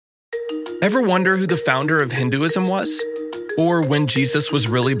Ever wonder who the founder of Hinduism was? Or when Jesus was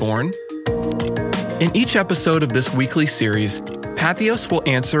really born? In each episode of this weekly series, Patheos will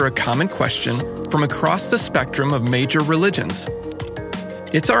answer a common question from across the spectrum of major religions.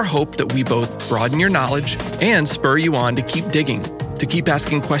 It's our hope that we both broaden your knowledge and spur you on to keep digging, to keep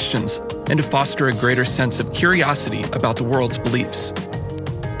asking questions, and to foster a greater sense of curiosity about the world's beliefs.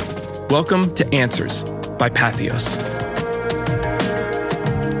 Welcome to Answers by Patheos.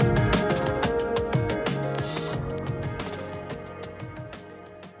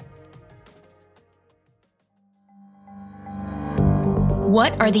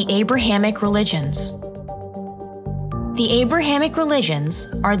 What are the Abrahamic religions? The Abrahamic religions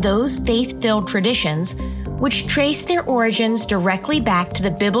are those faith-filled traditions which trace their origins directly back to the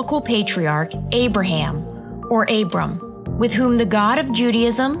biblical patriarch Abraham, or Abram, with whom the God of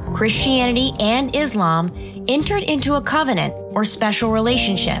Judaism, Christianity, and Islam entered into a covenant or special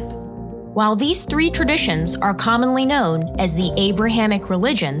relationship. While these three traditions are commonly known as the Abrahamic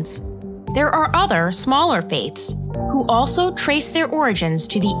religions, there are other, smaller faiths who also trace their origins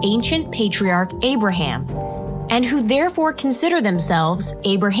to the ancient patriarch Abraham, and who therefore consider themselves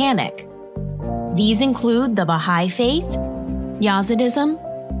Abrahamic. These include the Baha'i faith, Yazidism,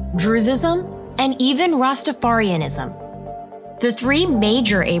 Druzism, and even Rastafarianism. The three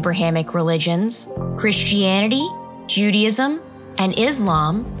major Abrahamic religions, Christianity, Judaism, and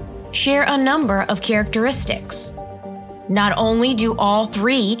Islam, share a number of characteristics. Not only do all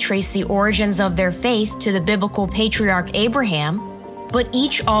three trace the origins of their faith to the biblical patriarch Abraham, but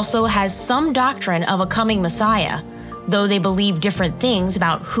each also has some doctrine of a coming Messiah, though they believe different things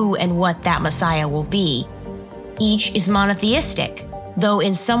about who and what that Messiah will be. Each is monotheistic, though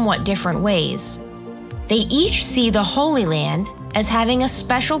in somewhat different ways. They each see the Holy Land as having a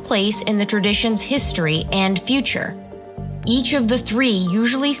special place in the tradition's history and future. Each of the three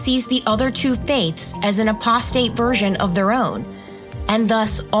usually sees the other two faiths as an apostate version of their own, and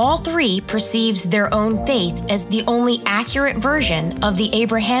thus all three perceives their own faith as the only accurate version of the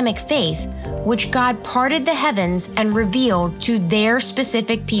Abrahamic faith, which God parted the heavens and revealed to their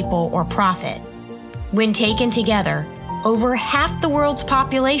specific people or prophet. When taken together, over half the world's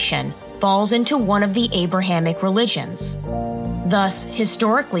population falls into one of the Abrahamic religions. Thus,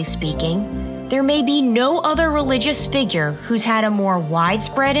 historically speaking, there may be no other religious figure who's had a more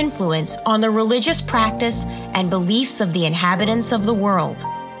widespread influence on the religious practice and beliefs of the inhabitants of the world.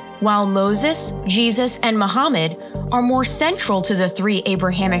 While Moses, Jesus, and Muhammad are more central to the three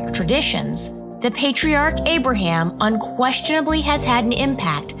Abrahamic traditions, the patriarch Abraham unquestionably has had an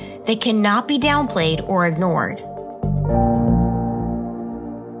impact that cannot be downplayed or ignored.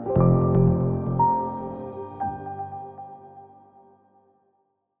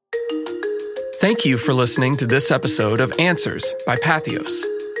 Thank you for listening to this episode of Answers by Patheos.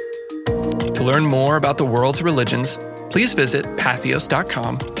 To learn more about the world's religions, please visit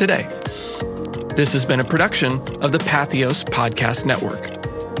patheos.com today. This has been a production of the Patheos Podcast Network.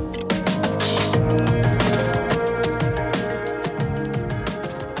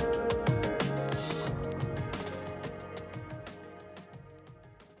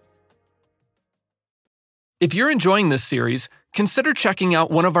 If you're enjoying this series, consider checking out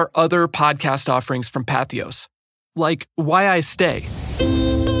one of our other podcast offerings from Patheos, like Why I Stay.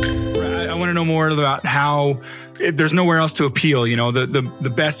 I want to know more about how there's nowhere else to appeal. You know, the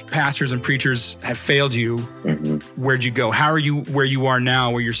best pastors and preachers have failed you. Mm-hmm. Where'd you go? How are you where you are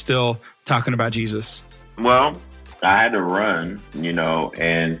now, where you're still talking about Jesus? Well, I had to run,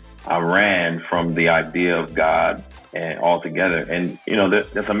 and I ran from the idea of God and altogether. And,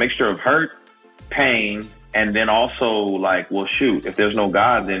 there's a mixture of hurt, pain, and then also if there's no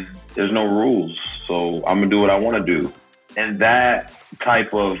God, then there's no rules. So I'm going to do what I want to do. And that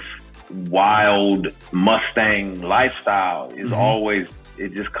type of wild Mustang lifestyle is always,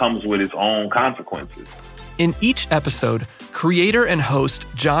 it just comes with its own consequences. In each episode, creator and host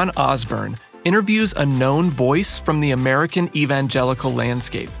John Osborne interviews a known voice from the American evangelical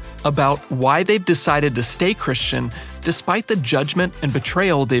landscape about why they've decided to stay Christian despite the judgment and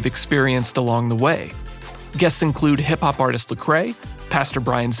betrayal they've experienced along the way. Guests include hip-hop artist Lecrae, Pastor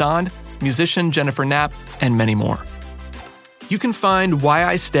Brian Zond, musician Jennifer Knapp, and many more. You can find Why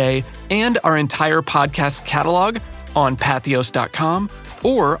I Stay and our entire podcast catalog on patheos.com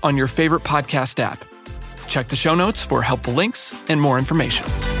or on your favorite podcast app. Check the show notes for helpful links and more information.